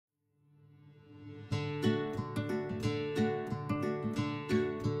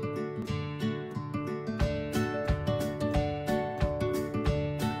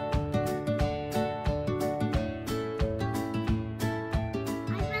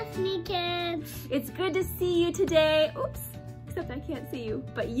It's good to see you today. Oops, except I can't see you,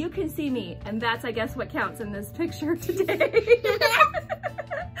 but you can see me. And that's, I guess, what counts in this picture today.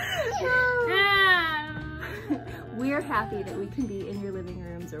 We're happy that we can be in your living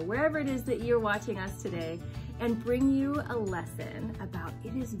rooms or wherever it is that you're watching us today and bring you a lesson about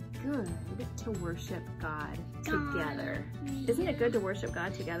it is good to worship God together. Yeah. Isn't it good to worship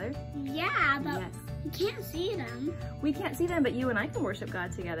God together? Yeah, but yes. We can't see them. We can't see them, but you and I can worship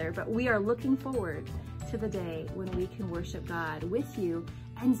God together. But we are looking forward to the day when we can worship God with you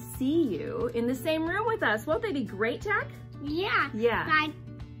and see you in the same room with us. Won't they be great, Jack? Yeah. Yeah.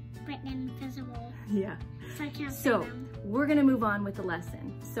 But invisible. Yeah. So I can't see So them. we're gonna move on with the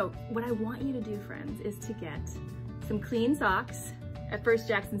lesson. So what I want you to do, friends, is to get some clean socks. At first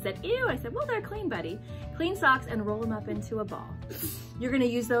Jackson said, ew, I said, well, they're clean, buddy. Clean socks and roll them up into a ball. You're gonna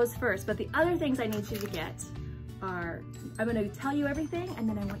use those first, but the other things I need you to get are, I'm gonna tell you everything and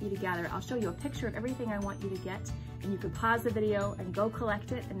then I want you to gather it. I'll show you a picture of everything I want you to get and you can pause the video and go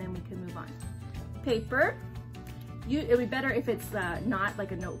collect it and then we can move on. Paper. It would be better if it's not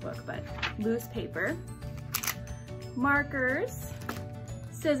like a notebook, but loose paper. Markers,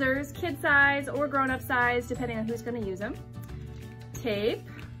 scissors, kid size or grown-up size, depending on who's gonna use them. Tape,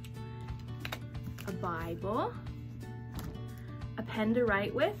 a Bible, a pen to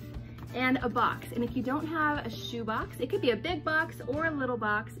write with, and a box. And if you don't have a shoe box, it could be a big box or a little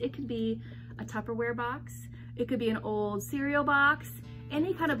box. It could be a Tupperware box. It could be an old cereal box.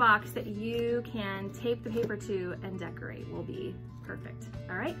 Any kind of box that you can tape the paper to and decorate will be perfect,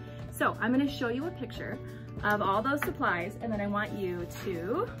 all right? So I'm gonna show you a picture of all those supplies and then I want you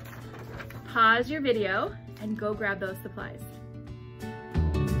to pause your video and go grab those supplies.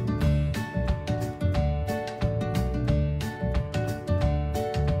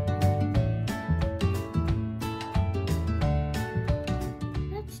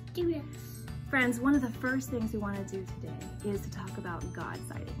 Let's do this. Friends, one of the first things we want to do today is to talk about God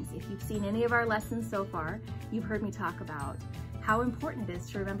sightings. If you've seen any of our lessons so far, you've heard me talk about how important it is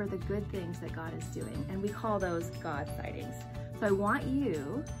to remember the good things that God is doing, and we call those God sightings. So I want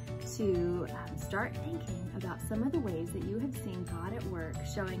you to start thinking about some of the ways that you have seen God at work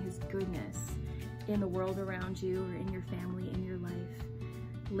showing his goodness in the world around you or in your family, in your life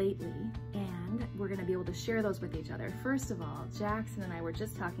lately, and we're going to be able to share those with each other. First of all, Jackson and I were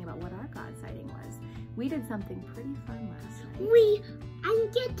just talking about what our God sighting was. We did something pretty fun last night. I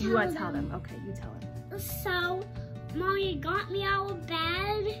did tell You want to tell them? Okay, you tell them. So, Mommy got me out of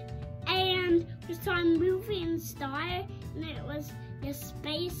bed and we saw a moving star and it was the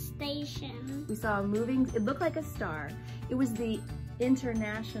space station. We saw a moving, it looked like a star. It was the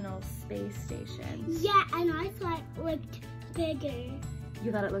International Space Station. Yeah, and I thought it looked bigger.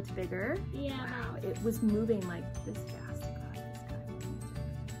 You thought it looked bigger? Yeah. Wow, it was moving like this fast across the sky.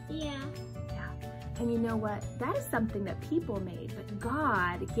 Yeah. Yeah, and you know what? That is something that people made, but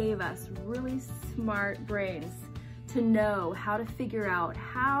God gave us really smart brains to know how to figure out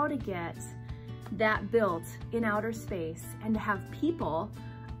how to get that built in outer space and to have people,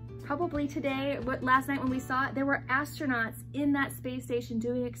 probably today, last night when we saw it, there were astronauts in that space station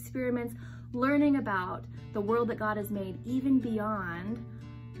doing experiments, learning about the world that God has made even beyond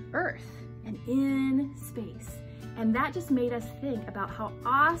Earth and in space. And that just made us think about how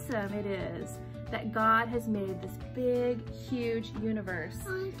awesome it is that God has made this big, huge universe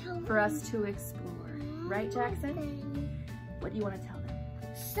for us to explore. Right, Jackson? What do you want to tell them?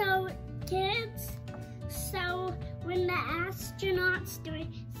 So, kids, when the astronauts do a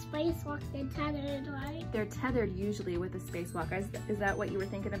spacewalk, they're tethered, right? They're tethered usually with a spacewalk. Is that what you were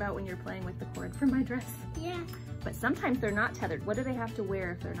thinking about when you're playing with the cord for my dress? Yeah. But sometimes they're not tethered. What do they have to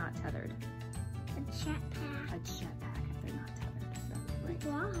wear if they're not tethered? A jetpack. A jetpack if they're not tethered. That's right.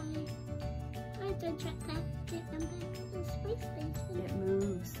 Why? Why does the jetpack get them back to the space station? It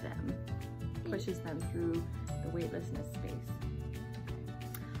moves them, pushes them through the weightlessness space. Okay.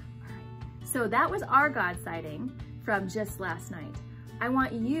 All right. So that was our God sighting from just last night. I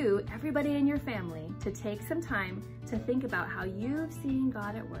want you, everybody in your family, to take some time to think about how you've seen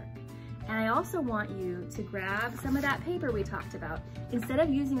God at work. And I also want you to grab some of that paper we talked about. Instead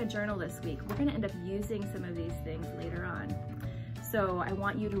of using a journal this week, we're gonna end up using some of these things later on. So I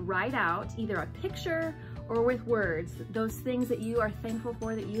want you to write out either a picture or with words, those things that you are thankful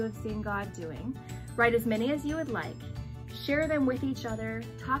for that you have seen God doing. Write as many as you would like. Share them with each other,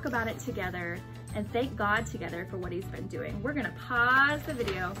 talk about it together, and thank God together for what he's been doing. We're gonna pause the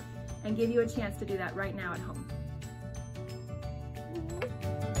video and give you a chance to do that right now at home.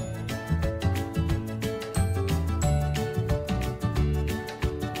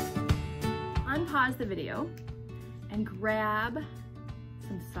 Unpause the video and grab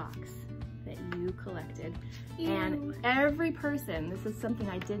some socks that you you collected. And every person, this is something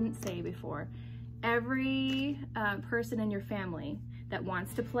I didn't say before, every person in your family that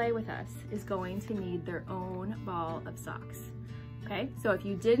wants to play with us is going to need their own ball of socks. Okay, so if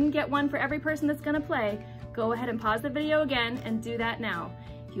you didn't get one for every person that's gonna play, go ahead and pause the video again and do that now.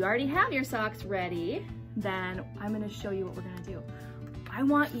 If you already have your socks ready, then I'm gonna show you what we're gonna do. I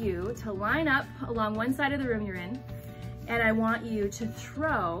want you to line up along one side of the room you're in, and I want you to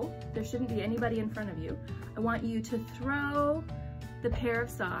throw, there shouldn't be anybody in front of you, I want you to throw the pair of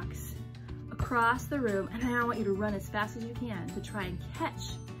socks across the room, and then I want you to run as fast as you can to try and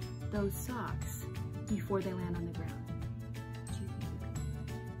catch those socks before they land on the ground.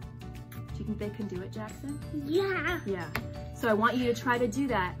 Do you think they can do it, Jackson? Yeah. Yeah. So I want you to try to do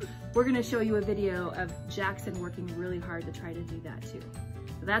that. We're gonna show you a video of Jackson working really hard to try to do that too.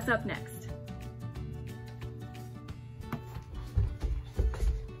 So that's up next.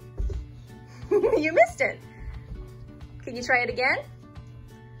 You missed it. Can you try it again?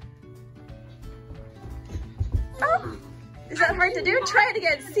 Oh, is that hard to do? Try it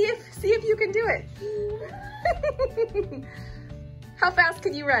again. See if you can do it. How fast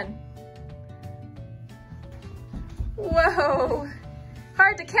can you run? Whoa,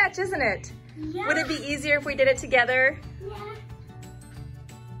 hard to catch, isn't it? Yeah. Would it be easier if we did it together? Yeah.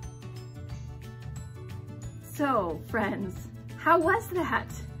 So, friends, how was that?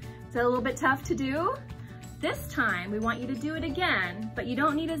 Is that a little bit tough to do? This time, we want you to do it again, but you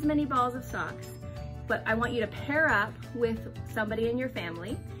don't need as many balls of socks. But I want you to pair up with somebody in your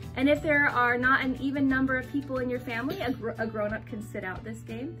family. And if there are not an even number of people in your family, a grown-up can sit out this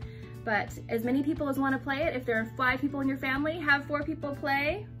game. But as many people as want to play it, if there are 5 people in your family, have 4 people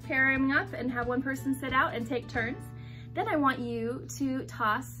play, pairing up and have one person sit out and take turns. Then I want you to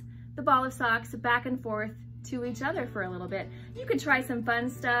toss the ball of socks back and forth to each other for a little bit. You could try some fun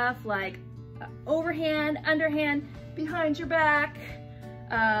stuff like overhand, underhand, behind your back,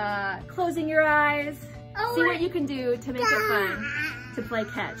 closing your eyes. See what you can do to make it fun to play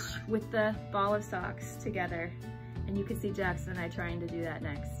catch with the ball of socks together. And you can see Jackson and I trying to do that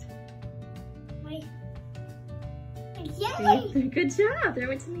next. Wait. Yay! Good job,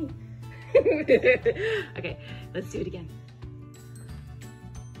 throw it to me. Okay, let's do it again.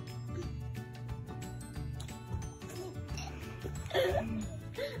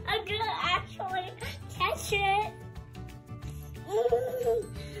 I'm gonna actually catch it.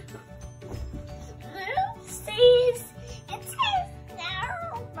 Oopsies! It says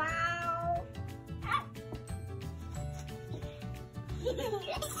narrow bow.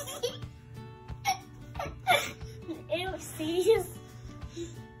 Oopsies.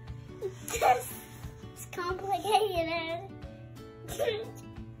 It's complicated.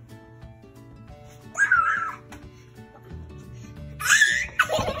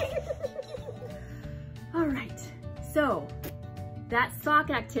 All right, so that sock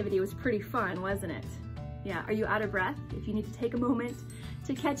activity was pretty fun, wasn't it? Yeah, are you out of breath? If you need to take a moment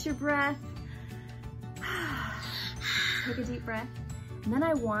to catch your breath, take a deep breath. And then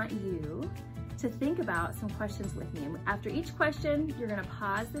I want you to think about some questions with me. And after each question, you're gonna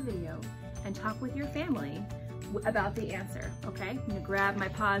pause the video and talk with your family about the answer, okay? I'm gonna grab my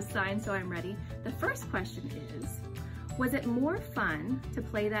pause sign so I'm ready. The first question is, was it more fun to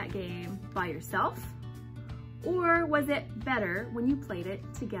play that game by yourself? Or was it better when you played it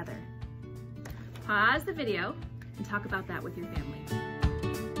together? Pause the video and talk about that with your family.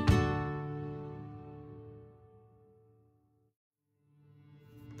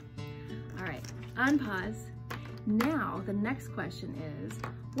 All right, unpause. Now, the next question is,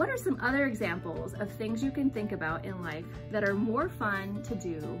 what are some other examples of things you can think about in life that are more fun to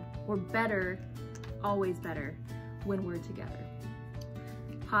do or better, always better, when we're together?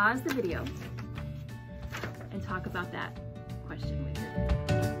 Pause the video and talk about that question with you.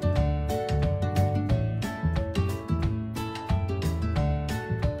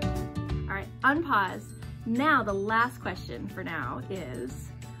 All right, unpause. Now the last question for now is,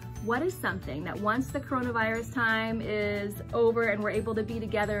 what is something that once the coronavirus time is over and we're able to be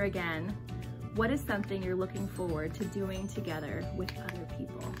together again, what is something you're looking forward to doing together with other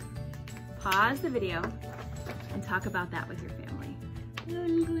people? Pause the video and talk about that with your family. Blue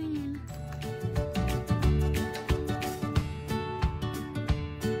and green.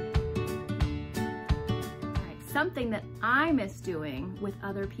 Something that I miss doing with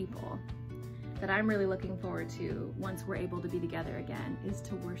other people that I'm really looking forward to once we're able to be together again is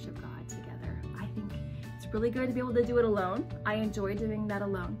to worship God together. I think it's really good to be able to do it alone. I enjoy doing that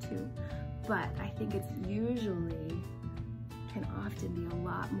alone too, but I think it's usually can often be a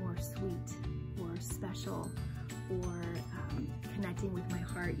lot more sweet or special or connecting with my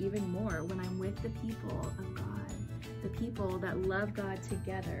heart even more when I'm with the people of God, the people that love God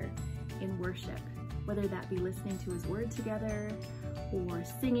together in worship, whether that be listening to his word together or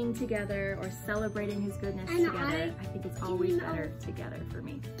singing together or celebrating his goodness together. I think it's always better together for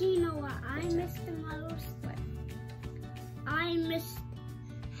me. Do you know what I miss the most? What? I miss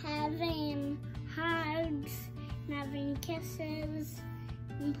having hugs and having kisses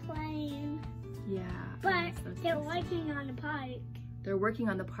and playing. Yeah. But they're working on the park. They're working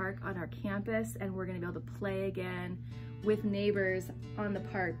on the park on our campus, and we're going to be able to play again with neighbors on the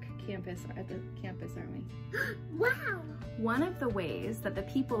park campus, at the campus, aren't we? Wow! One of the ways that the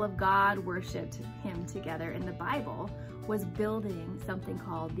people of God worshiped him together in the Bible was building something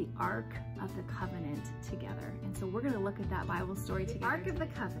called the Ark of the Covenant together. And so we're going to look at that Bible story together. The Ark of the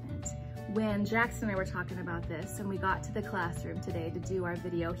Covenant. When Jackson and I were talking about this and we got to the classroom today to do our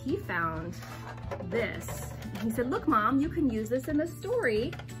video, he found this. He said, look, Mom, you can use this in the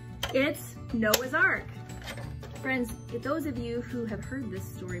story. It's Noah's Ark. Friends, if those of you who have heard this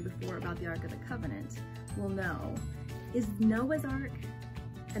story before about the Ark of the Covenant will know, is Noah's Ark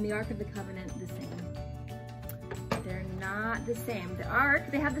and the Ark of the Covenant the same? They're not the same. The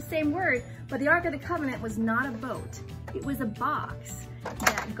Ark, they have the same word, but the Ark of the Covenant was not a boat. It was a box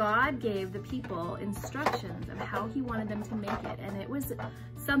that God gave the people instructions of how he wanted them to make it. And it was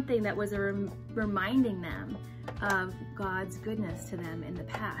something that was reminding them of God's goodness to them in the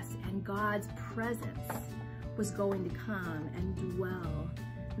past. And God's presence was going to come and dwell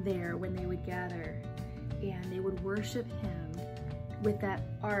there when they would gather. And they would worship him with that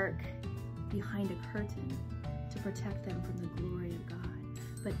ark behind a curtain to protect them from the glory of God.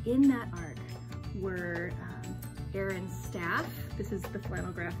 But in that ark were Aaron's staff. This is the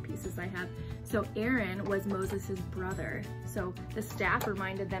flannel graph pieces I have. So Aaron was Moses' brother. So the staff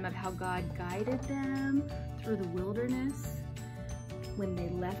reminded them of how God guided them through the wilderness when they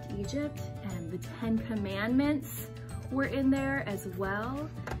left Egypt, and the 10 Commandments were in there as well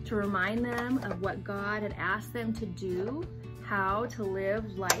to remind them of what God had asked them to do, how to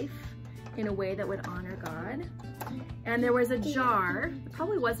live life in a way that would honor God. And there was a jar. It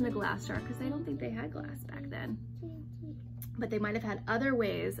probably wasn't a glass jar because I don't think they had glass back then. But they might have had other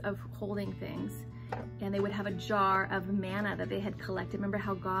ways of holding things. And they would have a jar of manna that they had collected. Remember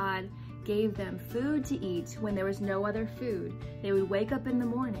how God gave them food to eat when there was no other food. They would wake up in the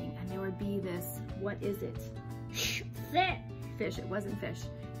morning and there would be this, what is it? Fish. Fish. It wasn't fish.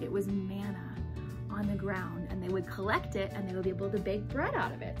 It was manna on the ground, and they would collect it and they would be able to bake bread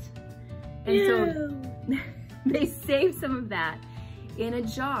out of it. And so they saved some of that in a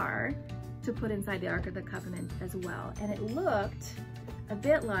jar to put inside the Ark of the Covenant as well. And it looked a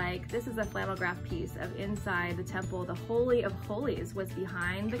bit like, this is a flannel graph piece of inside the temple. The Holy of Holies was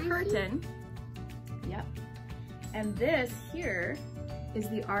behind the curtain. Yep. And this here is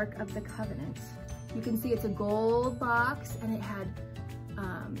the Ark of the Covenant. You can see it's a gold box, and it had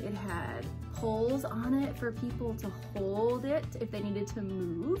holes on it for people to hold it if they needed to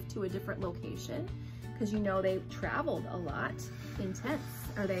move to a different location, because you know they traveled a lot in tents,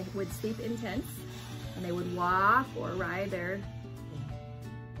 or they would sleep in tents, and they would walk or ride their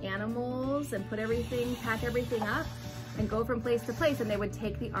animals and pack everything up and go from place to place, and they would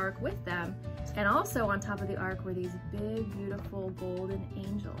take the ark with them. And also on top of the ark were these big, beautiful golden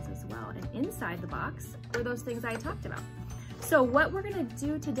angels as well. And inside the box were those things I talked about. So what we're gonna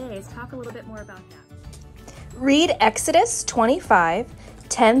do today is talk a little bit more about that. Read Exodus 25,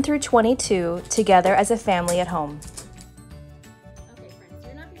 10 through 22 together as a family at home. Okay, friends,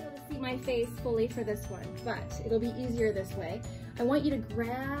 you're not gonna be able to see my face fully for this one, but it'll be easier this way. I want you to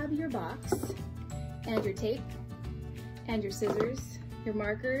grab your box and your tape and your scissors, your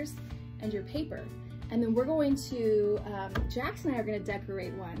markers, and your paper. And then we're going to, Jackson and I are gonna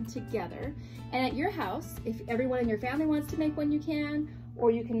decorate one together. And at your house, if everyone in your family wants to make one, you can,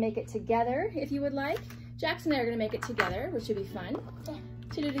 or you can make it together if you would like. Jackson and I are gonna make it together, which should be fun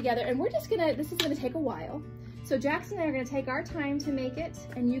to do together. And we're just gonna, this is gonna take a while. So Jackson and I are gonna take our time to make it,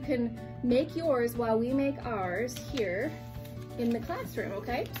 and you can make yours while we make ours here in the classroom,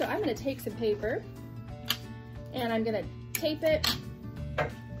 okay? So I'm gonna take some paper and I'm gonna tape it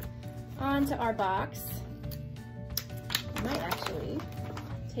onto our box. I might actually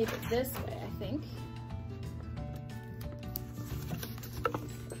tape it this way, I think.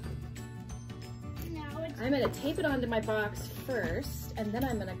 I'm gonna tape it onto my box first, and then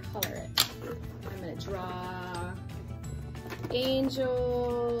I'm gonna color it. I'm gonna draw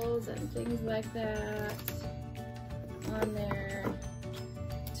angels and things like that on there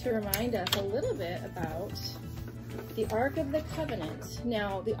to remind us a little bit about the Ark of the Covenant.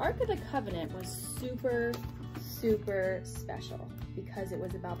 Now, the Ark of the Covenant was super, super special because it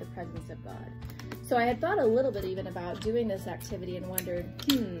was about the presence of God. So I had thought a little bit even about doing this activity and wondered,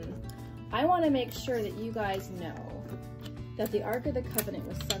 I want to make sure that you guys know that the Ark of the Covenant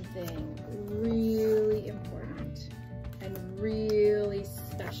was something really important and really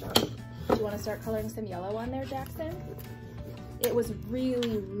special. Do you want to start coloring some yellow on there, Jackson? It was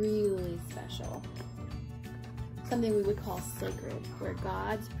really, really special. Something we would call sacred, where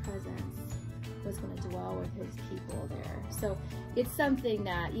God's presence was going to dwell with his people there. So it's something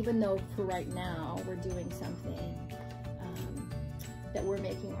that, even though for right now we're doing something that we're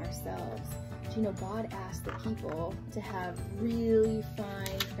making ourselves, you know, God asked the people to have really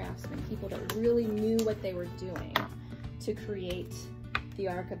fine craftsmen, people that really knew what they were doing to create the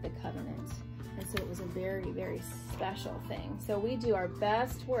Ark of the Covenant. And so it was a very, very special thing. So we do our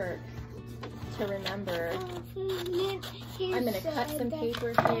best work to remember. I'm going to cut some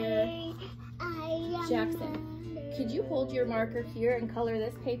paper here. Jackson, could you hold your marker here and color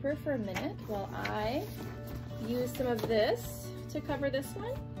this paper for a minute while I use some of this to cover this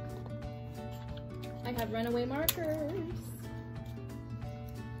one? I have runaway markers.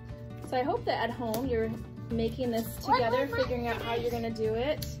 So I hope that at home you're making this together, figuring out how you're going to do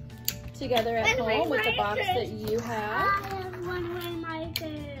it together at home with the box that you have. I have runaway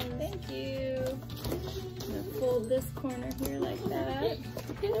markers. Thank you. I'm going to fold this corner here like that.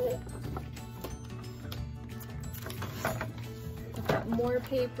 I've got more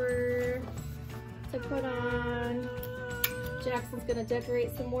paper to put on. Jackson's gonna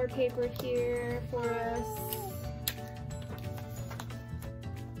decorate some more paper here for us.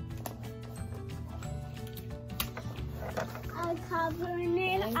 I'm covering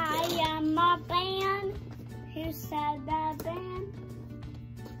it. I am a band. Who said that band?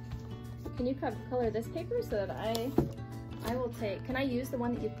 Can you color this paper so that I will take, can I use the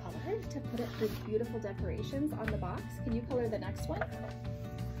one that you colored to put it the beautiful decorations on the box? Can you color the next one?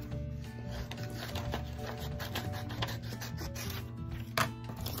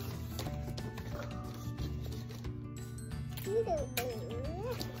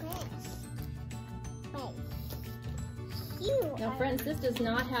 Now friends, this does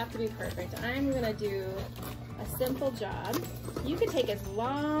not have to be perfect. I'm gonna do a simple job. You can take as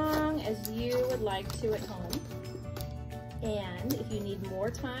long as you would like to at home. And if you need more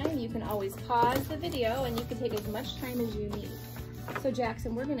time, you can always pause the video and you can take as much time as you need. So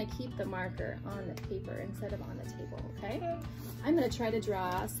Jackson, we're gonna keep the marker on the paper instead of on the table, okay? I'm gonna try to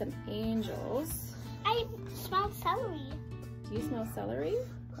draw some angels. I smell celery. Do you smell celery?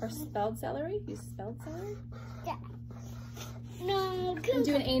 Or spelled celery? You spelled celery? Yeah. No. And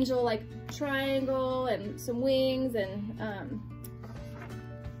do an angel like triangle and some wings and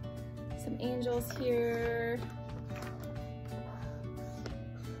some angels here.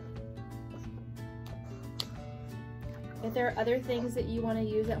 If there are other things that you want to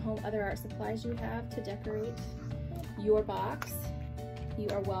use at home, other art supplies you have to decorate your box, you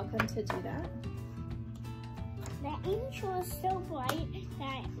are welcome to do that. The angel is so bright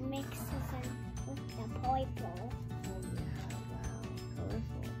that it mixes in with the purple. Oh yeah, wow,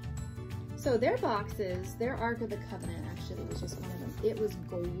 colorful. So their boxes, their Ark of the Covenant actually was just one of them. It was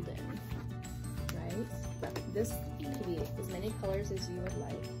golden, right? But this could be as many colors as you would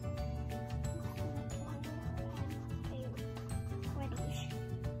like.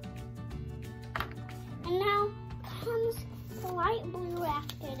 And now comes the light blue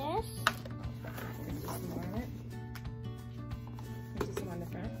after this. We're gonna do some more on it. Do some on the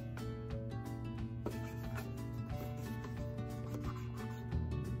front.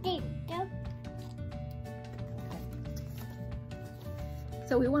 There you go.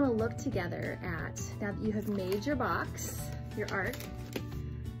 So we want to look together at, now that you have made your box, your Ark,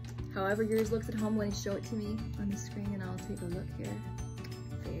 however yours looks at home, when you show it to me on the screen and I'll take a look here.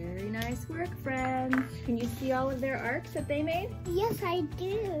 Very nice work, friends. Can you see all of their arcs that they made? Yes, I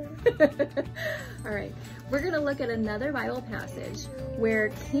do. All right, we're gonna look at another Bible passage where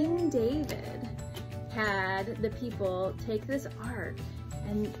King David had the people take this ark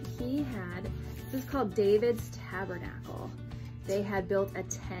and this is called David's Tabernacle. They had built a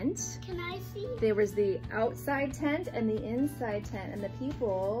tent. Can I see? There was the outside tent and the inside tent, and the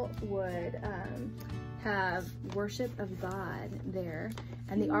people would have worship of God there.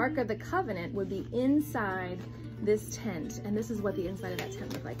 And the Ark of the Covenant would be inside this tent. And this is what the inside of that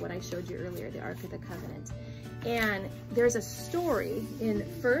tent looked like, what I showed you earlier, the Ark of the Covenant. And there's a story in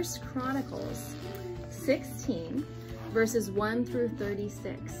 1 Chronicles 16, verses 1 through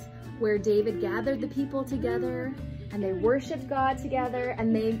 36, where David gathered the people together and they worshiped God together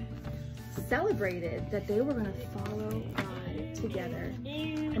and they celebrated that they were going to follow God together.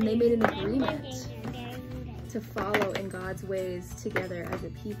 And they made an agreement to follow in God's ways together as a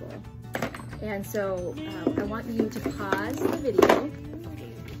people. And so I want you to pause the video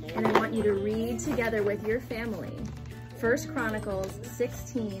and I want you to read together with your family 1 Chronicles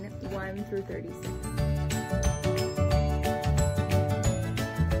 16, 1 through 36.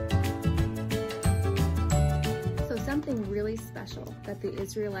 So something really special that the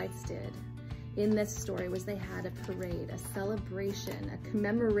Israelites did in this story was they had a parade, a celebration, a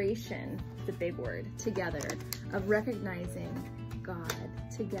commemoration, the big word, together, of recognizing God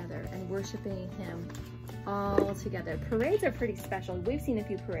together and worshiping Him all together. Parades are pretty special. We've seen a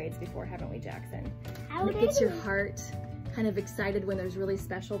few parades before, haven't we, Jackson? And it gets your heart kind of excited when there's really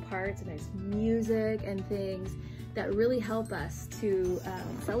special parts and there's music and things that really help us to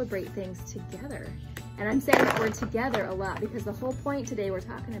celebrate things together. And I'm saying that word together a lot because the whole point today we're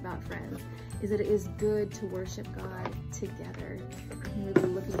talking about, friends, is that it is good to worship God together. I'm really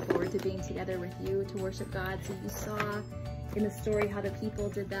looking forward to being together with you to worship God. So you saw in the story how the people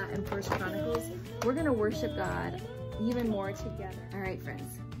did that in 1 Chronicles. We're gonna worship God even more together. All right,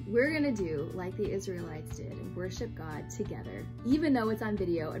 friends, we're gonna do like the Israelites did and worship God together, even though it's on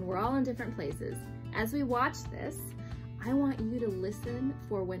video and we're all in different places. As we watch this, I want you to listen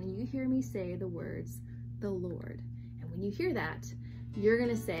for when you hear me say the words, the Lord. And when you hear that, you're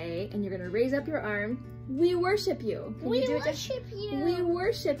gonna say, and you're gonna raise up your arm, we worship you. Can you do it? Worship you. We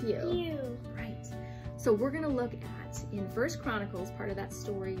worship you. You. Right. So we're gonna look at, in 1 Chronicles, part of that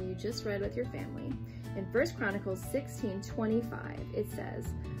story you just read with your family, in 1 Chronicles 16:25, it says,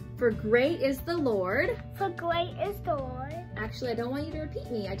 for great is the Lord. For great is the Lord. Actually, I don't want you to repeat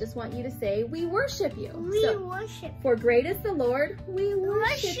me. I just want you to say, we worship you. We worship. For great is the Lord, we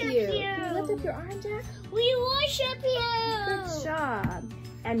worship you. you. Can you lift up your arm, Jack? We worship you. Good job.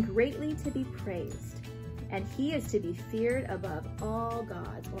 And greatly to be praised. And He is to be feared above all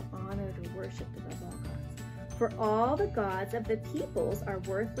gods, or honored or worshipped above all gods. For all the gods of the peoples are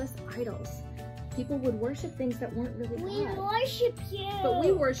worthless idols. People would worship things that weren't really God. We worship you. But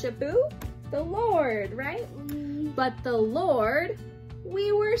we worship who? The Lord, right? But the Lord,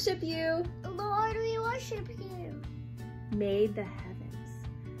 we worship you. Lord, we worship you. Made the heavens.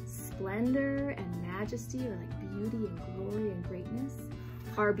 Splendor and majesty, or like beauty and glory and greatness,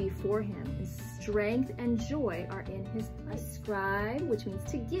 are before Him. And strength and joy are in His place. Ascribe, which means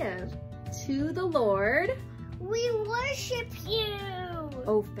to give, to the Lord. We worship you.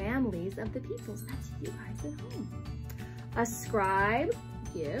 O families of the peoples. That's you guys at home. Ascribe,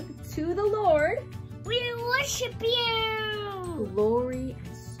 give, to the Lord. We worship you. Glory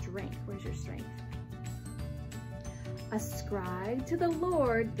and strength. Where's your strength? Ascribe to the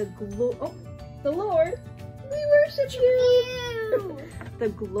Lord the Lord. We worship you. The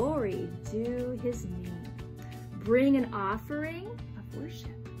glory due His name. Bring an offering of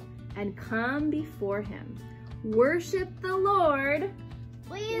worship and come before Him. Worship the Lord.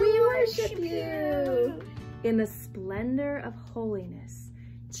 We worship you. In the splendor of holiness,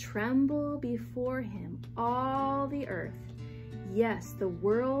 tremble before Him, all the earth. Yes, the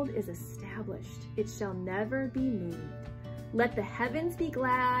world is established. It shall never be moved. Let the heavens be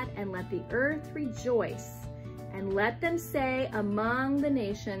glad, and let the earth rejoice. And let them say among the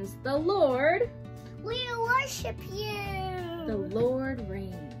nations, the Lord. We worship you. The Lord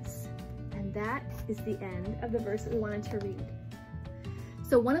reigns. And that is the end of the verse that we wanted to read.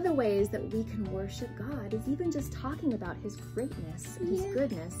 So one of the ways that we can worship God is even just talking about His greatness, His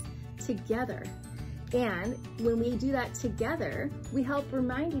goodness together. And when we do that together, we help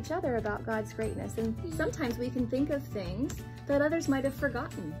remind each other about God's greatness. And sometimes we can think of things that others might have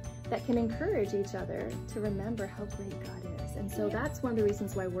forgotten that can encourage each other to remember how great God is. And so that's one of the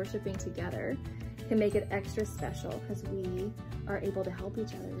reasons why worshiping together can make it extra special, because we are able to help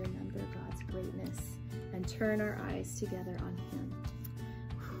each other remember God's greatness and turn our eyes together on Him.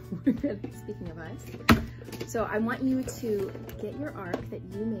 Speaking of eyes. So I want you to get your ark that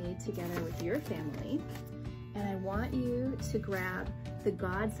you made together with your family, and I want you to grab the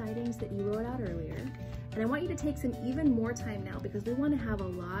God sightings that you wrote out earlier, and I want you to take some even more time now, because we want to have a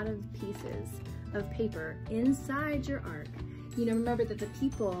lot of pieces of paper inside your ark. You know, remember that the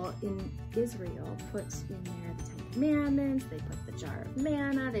people in Israel put in there the 10 Commandments, they put the jar of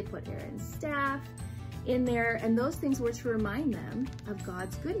manna, they put Aaron's staff in there, and those things were to remind them of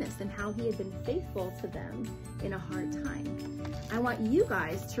God's goodness and how He had been faithful to them in a hard time. I want you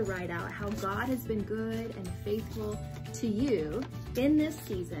guys to write out how God has been good and faithful to you in this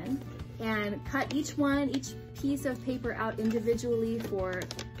season, and cut each piece of paper out individually for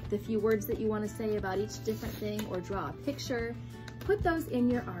the few words that you want to say about each different thing, or draw a picture. Put those in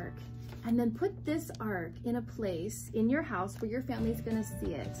your ark, and then put this ark in a place in your house where your family's going to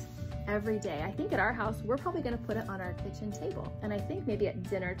see it. every day. I think at our house, we're probably gonna put it on our kitchen table. And I think maybe at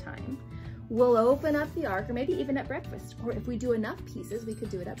dinner time, we'll open up the ark, or maybe even at breakfast. Or if we do enough pieces, we could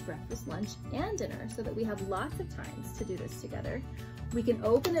do it at breakfast, lunch, and dinner so that we have lots of times to do this together. We can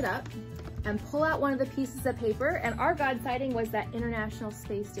open it up and pull out one of the pieces of paper. And our God sighting was that International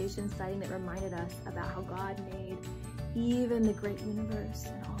Space Station sighting that reminded us about how God made even the great universe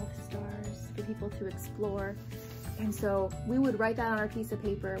and all the stars for people to explore. And so we would write that on our piece of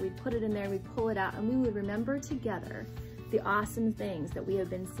paper, we'd put it in there, we'd pull it out, and we would remember together the awesome things that we have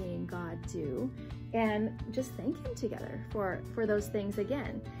been seeing God do, and just thank Him together for those things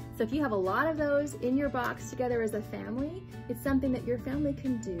again. So if you have a lot of those in your box together as a family, it's something that your family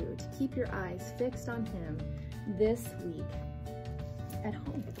can do to keep your eyes fixed on Him this week at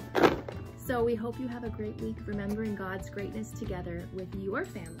home. So we hope you have a great week remembering God's greatness together with your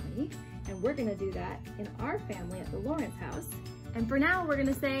family. And we're gonna do that in our family at the Lawrence house. And for now, we're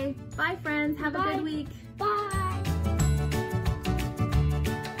gonna say, bye friends, have a good week. Bye.